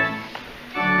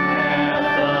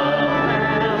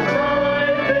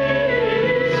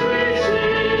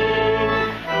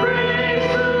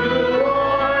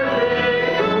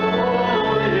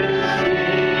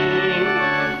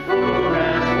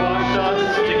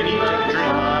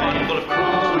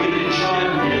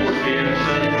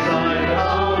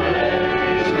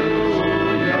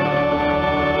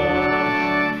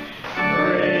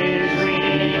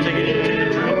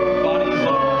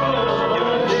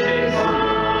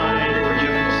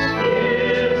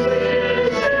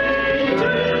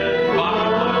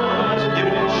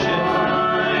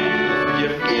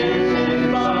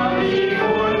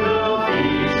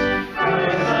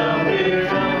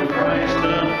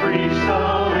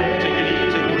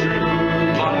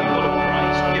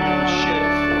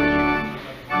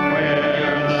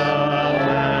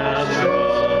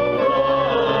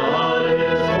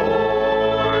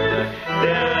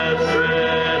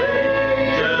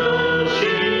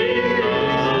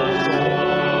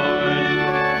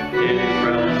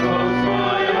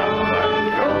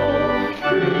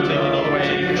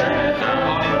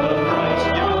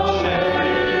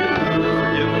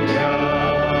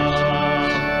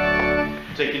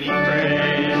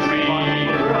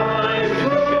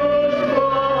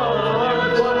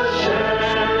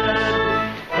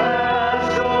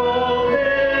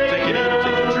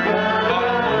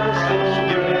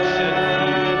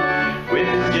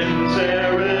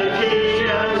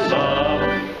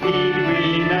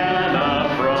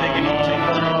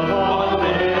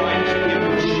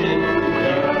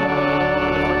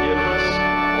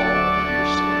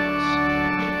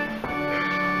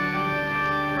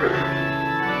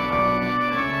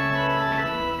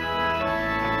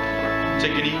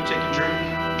 Take and eat, take and drink,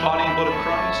 body and blood of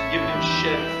Christ, given and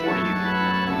shed for you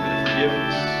for the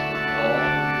forgiveness of all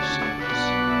your sins.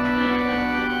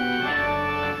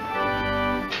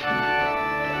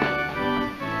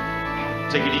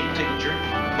 Take and eat, take and drink,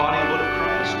 body and blood of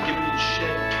Christ, given and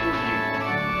shed for you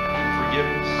for the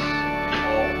forgiveness of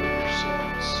all your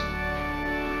sins.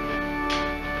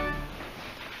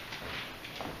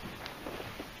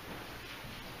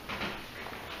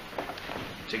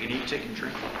 Take and eat, take and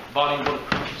drink. Body and blood of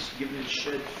Christ, given and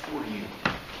shed for you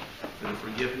for the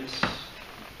forgiveness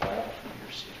of all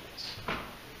your sins.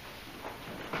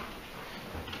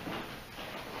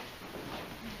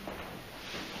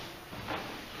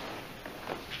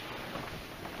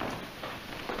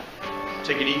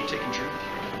 Take and eat, take and drink.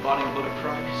 Body and blood of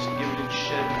Christ, given and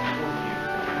shed for you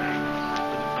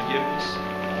for the forgiveness of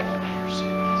all your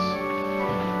sins.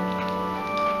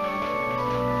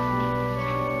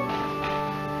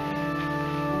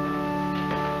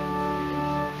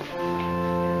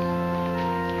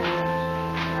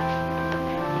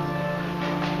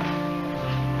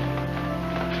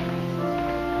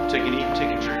 Take and eat,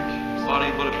 take and drink. Body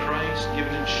and blood of Christ,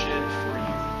 given and shed for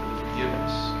you for the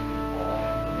forgiveness of all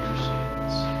of your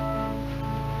sins.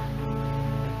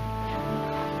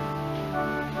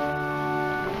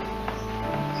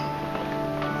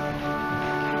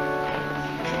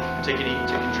 Take and eat,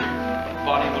 take and drink.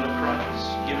 Body and blood of Christ,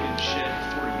 given and shed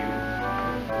for you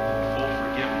for full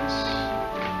forgiveness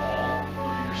of all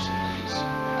of your sins.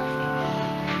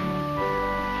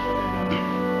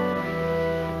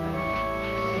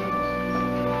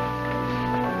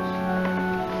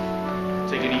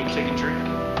 Take and eat, take and drink.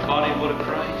 Body and blood of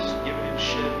Christ, given and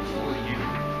shed for you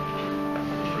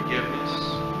for forgiveness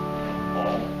of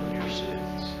all of your sins.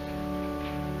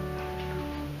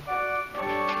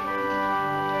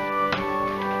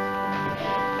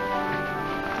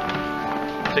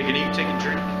 Take and eat, take and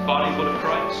drink. Body and blood of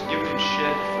Christ, given and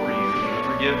shed for you for the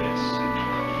forgiveness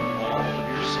of all of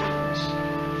your sins.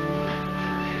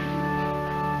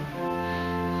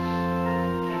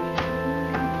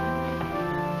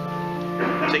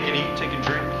 Take and eat, take and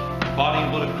drink. Body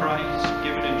and blood of Christ,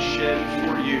 given and shed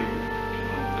for you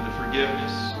for the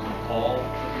forgiveness of all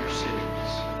of your sins.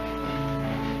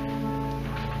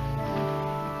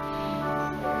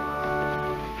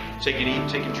 Take and eat,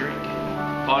 take and drink.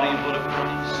 Body and blood of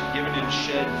Christ, given and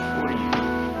shed for you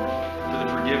for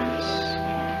the forgiveness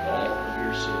of all of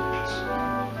your sins.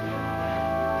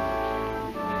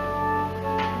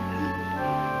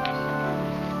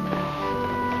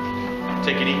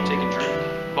 Take and eat, take and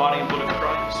drink. Body and blood of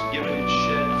Christ, given and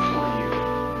shed for you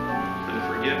for the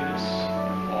forgiveness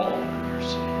of all of your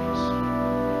sins.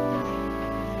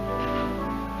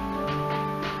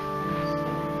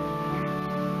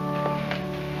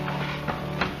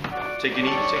 Take and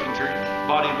eat, take and drink.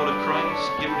 Body and blood of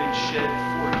Christ, given and shed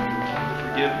for you for the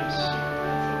forgiveness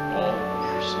of all of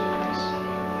your sins.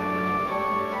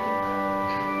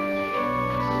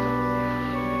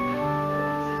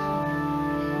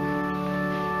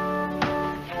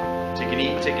 Take and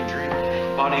eat, take and drink.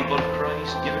 Body and blood of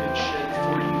Christ, given and shed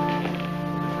for you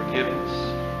for the forgiveness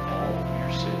of all of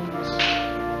your sins.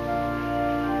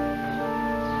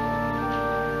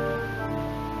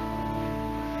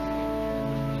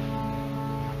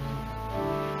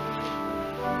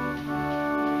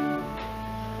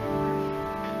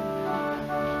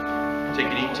 Take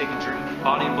and eat, take and drink.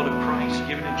 Body and blood of Christ,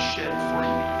 given and shed for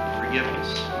you for forgiveness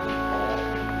of all of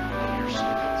your sins.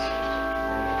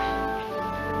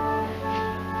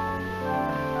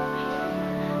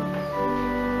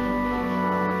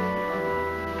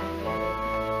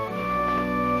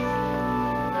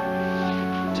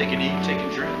 Take and eat, take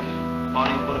and drink.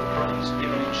 Body and blood of Christ,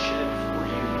 given and shed for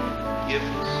you for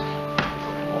forgiveness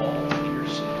of all of your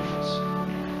sins.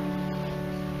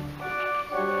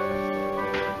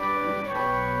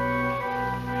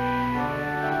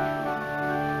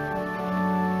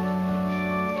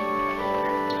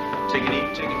 Take and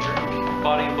eat, take and drink.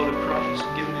 Body and blood of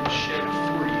Christ, given and shed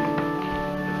for you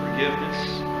for the forgiveness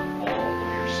of all of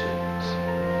your sins.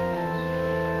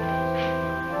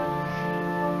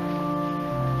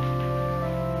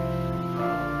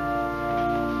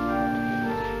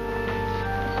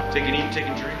 Take and eat,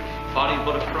 take and drink. Body and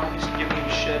blood of Christ, given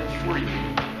and shed for you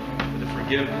for the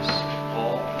forgiveness of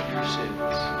all of your sins.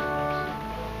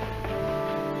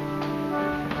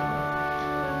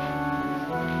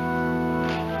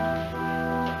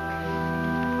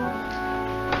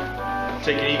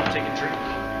 Take and eat, take and drink.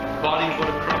 Body and blood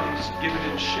of Christ, given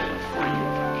and shed for you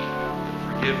for the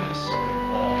forgiveness of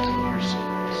all of your sins.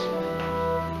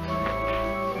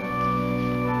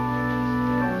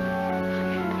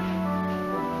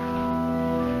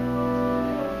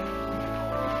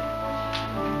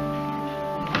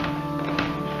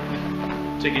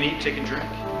 Take and eat, take and drink.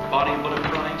 Body and blood of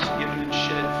Christ, given and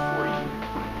shed for you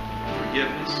for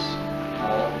forgiveness of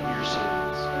all of your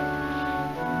sins.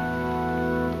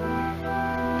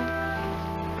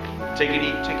 Take and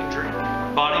eat, take and drink.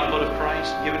 Body and blood of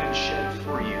Christ, given and shed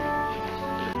for you.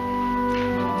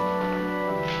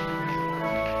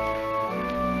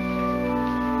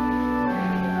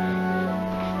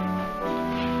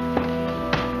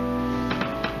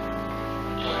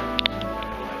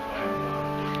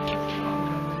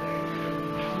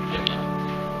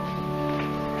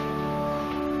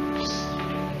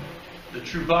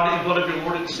 True body and blood of your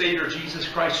Lord and Savior Jesus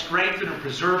Christ, strengthen and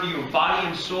preserve you in body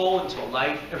and soul until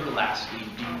life everlasting.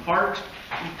 Depart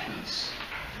in peace.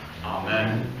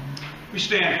 Amen. We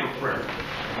stand for prayer.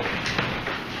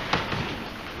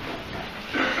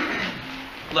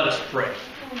 Let us pray.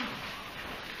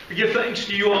 We give thanks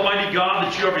to you, Almighty God,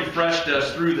 that you have refreshed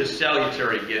us through this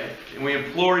salutary gift. And we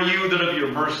implore you that of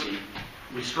your mercy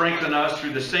would strengthen us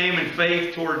through the same in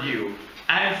faith toward you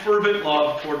and fervent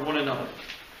love toward one another.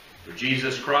 For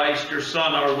Jesus Christ, your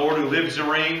Son, our Lord, who lives and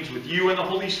reigns with you and the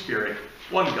Holy Spirit,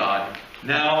 one God,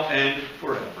 now and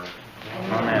forever.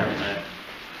 Amen.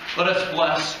 Let us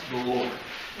bless the Lord.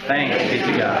 Thanks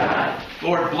be to God.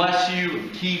 Lord, bless you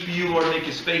and keep you. Lord, make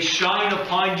his face shine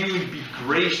upon you and be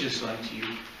gracious unto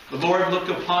you. The Lord look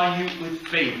upon you with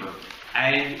favor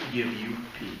and give you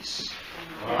peace.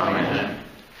 Amen.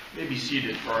 You may be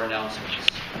seated for our announcements.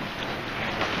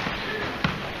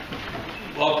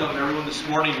 Welcome everyone this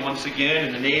morning once again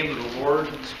in the name of the Lord,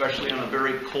 especially on a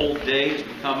very cold day as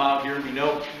we come out here. We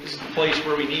know this is the place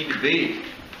where we need to be.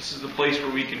 This is the place where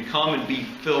we can come and be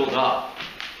filled up.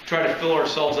 We try to fill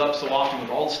ourselves up so often with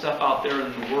all the stuff out there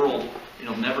in the world.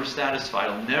 Never satisfied.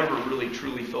 It'll never really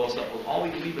truly fill us up. It'll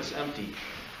always leave us empty.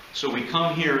 So we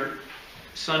come here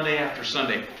Sunday after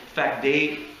Sunday. In fact,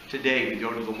 day to day, we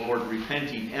go to the Lord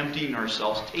repenting, emptying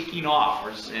ourselves, taking off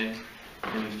our sin,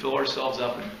 and we fill ourselves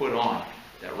up and put on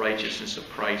that righteousness of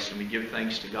Christ. And we give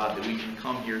thanks to God that we can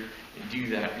come here and do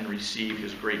that and receive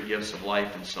His great gifts of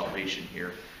life and salvation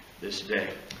here this day.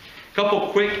 A couple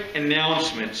quick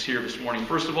announcements here this morning.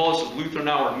 First of all, this is Lutheran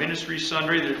Hour Ministry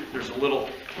Sunday. There's a little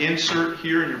insert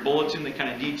here in your bulletin that kind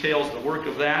of details the work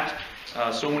of that.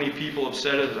 So many people have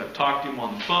said it as I've talked to them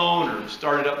on the phone or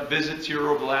started up visits here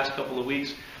over the last couple of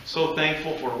weeks. So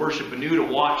thankful for Worship Anew to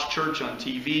watch church on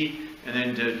TV and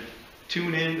then to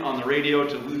tune in on the radio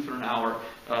to Lutheran Hour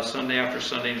Sunday after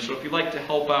Sunday. And so if you'd like to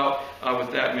help out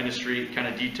with that ministry, kind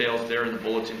of details there in the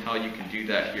bulletin how you can do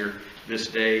that here this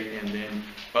day and then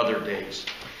other days.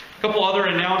 A couple other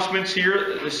announcements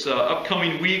here. This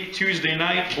upcoming week, Tuesday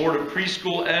night, Board of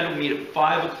Preschool Ed will meet at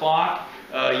 5 o'clock.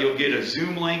 You'll get a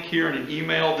Zoom link here and an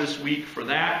email this week for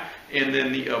that. And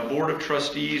then the Board of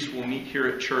Trustees will meet here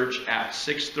at church at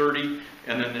 6:30.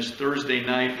 And then this Thursday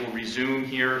night we'll resume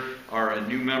here our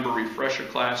new member refresher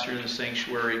class here in the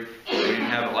sanctuary. We didn't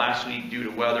have it last week due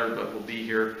to weather, but we'll be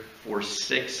here for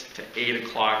 6 to 8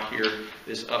 o'clock here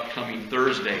this upcoming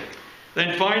Thursday.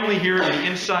 Then finally here in the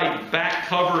inside back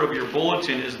cover of your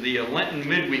bulletin is the Lenten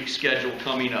midweek schedule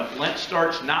coming up. Lent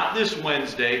starts not this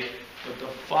Wednesday, but the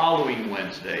following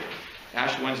Wednesday.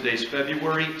 Ash Wednesday is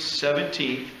February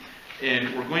 17th.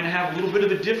 And we're going to have a little bit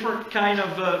of a different kind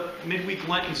of midweek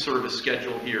Lenten service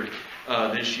schedule here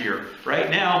this year.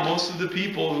 Right now, most of the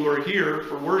people who are here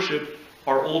for worship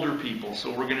are older people.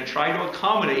 So we're going to try to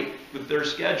accommodate with their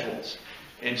schedules.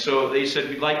 And so they said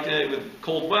we'd like to, with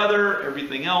cold weather,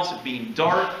 everything else, it being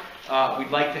dark,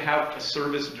 we'd like to have a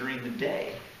service during the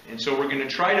day. And so we're going to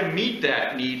try to meet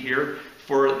that need here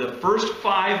for the first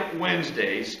 5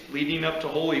 Wednesdays leading up to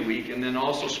Holy Week, and then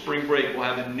also spring break. We'll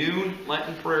have a noon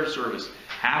Lenten prayer service,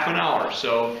 half an hour.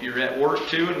 So if you're at work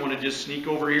too and want to just sneak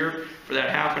over here for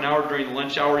that half an hour during the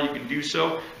lunch hour, you can do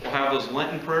so. We'll have those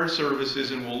Lenten prayer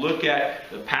services, and we'll look at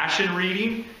the Passion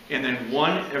reading, and then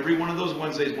every one of those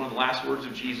Wednesdays, one of the last words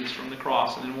of Jesus from the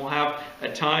cross. And then we'll have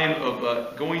a time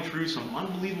of going through some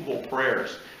unbelievable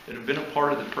prayers that have been a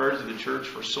part of the prayers of the church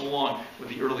for so long, with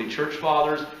the early church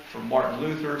fathers, from Martin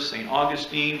Luther, St.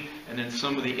 Augustine, and then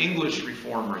some of the English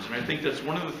reformers. And I think that's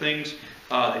one of the things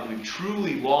that we've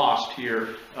truly lost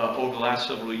here over the last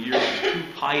several years is true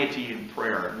piety and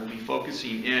prayer. And we'll be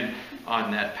focusing in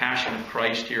on that Passion of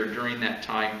Christ here during that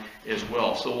time as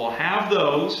well. So we'll have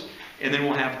those. And then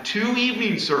we'll have 2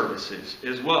 evening services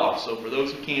as well. So for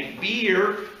those who can't be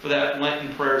here for that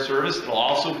Lenten prayer service, it'll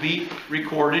also be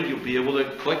recorded. You'll be able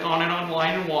to click on it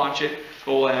online and watch it.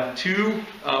 But we'll have 2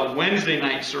 Wednesday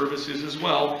night services as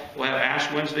well. We'll have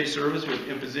Ash Wednesday service with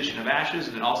imposition of ashes,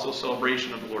 and then also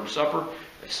celebration of the Lord's Supper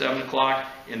at 7 o'clock.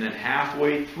 And then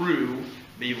halfway through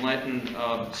the Lenten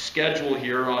schedule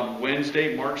here on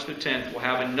Wednesday, March the 10th, we'll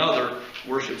have another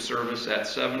worship service at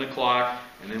 7 o'clock.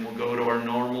 And then we'll go to our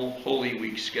normal Holy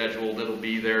Week schedule that'll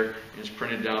be there. And it's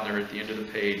printed down there at the end of the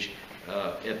page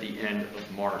at the end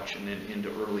of March and then into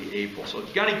early April. So if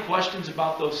you've got any questions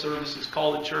about those services,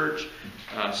 call the church.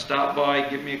 Stop by,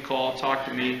 give me a call, talk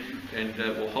to me, and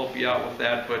we'll help you out with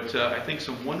that. But I think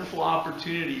some wonderful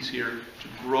opportunities here to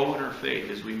grow in our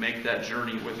faith as we make that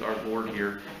journey with our Lord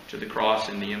here to the cross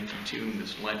and the empty tomb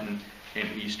this Lenten and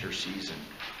Easter season.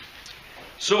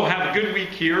 So have a good week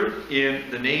here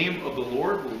in the name of the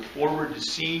Lord. We'll look forward to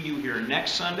seeing you here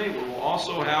next Sunday, where we'll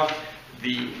also have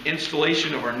the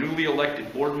installation of our newly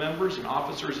elected board members and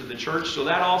officers of the church. So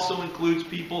that also includes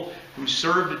people who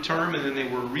served a term and then they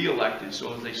were re-elected.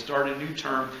 So as they start a new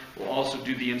term, we'll also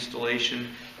do the installation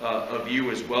of you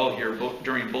as well here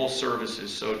during both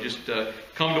services. So just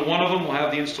come to one of them. We'll have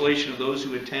the installation of those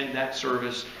who attend that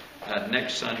service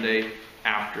next Sunday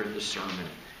after the sermon.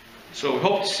 So we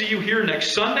hope to see you here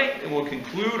next Sunday, and we'll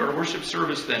conclude our worship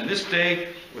service then this day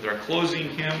with our closing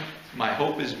hymn, My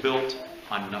Hope is Built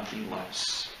on Nothing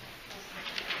Less.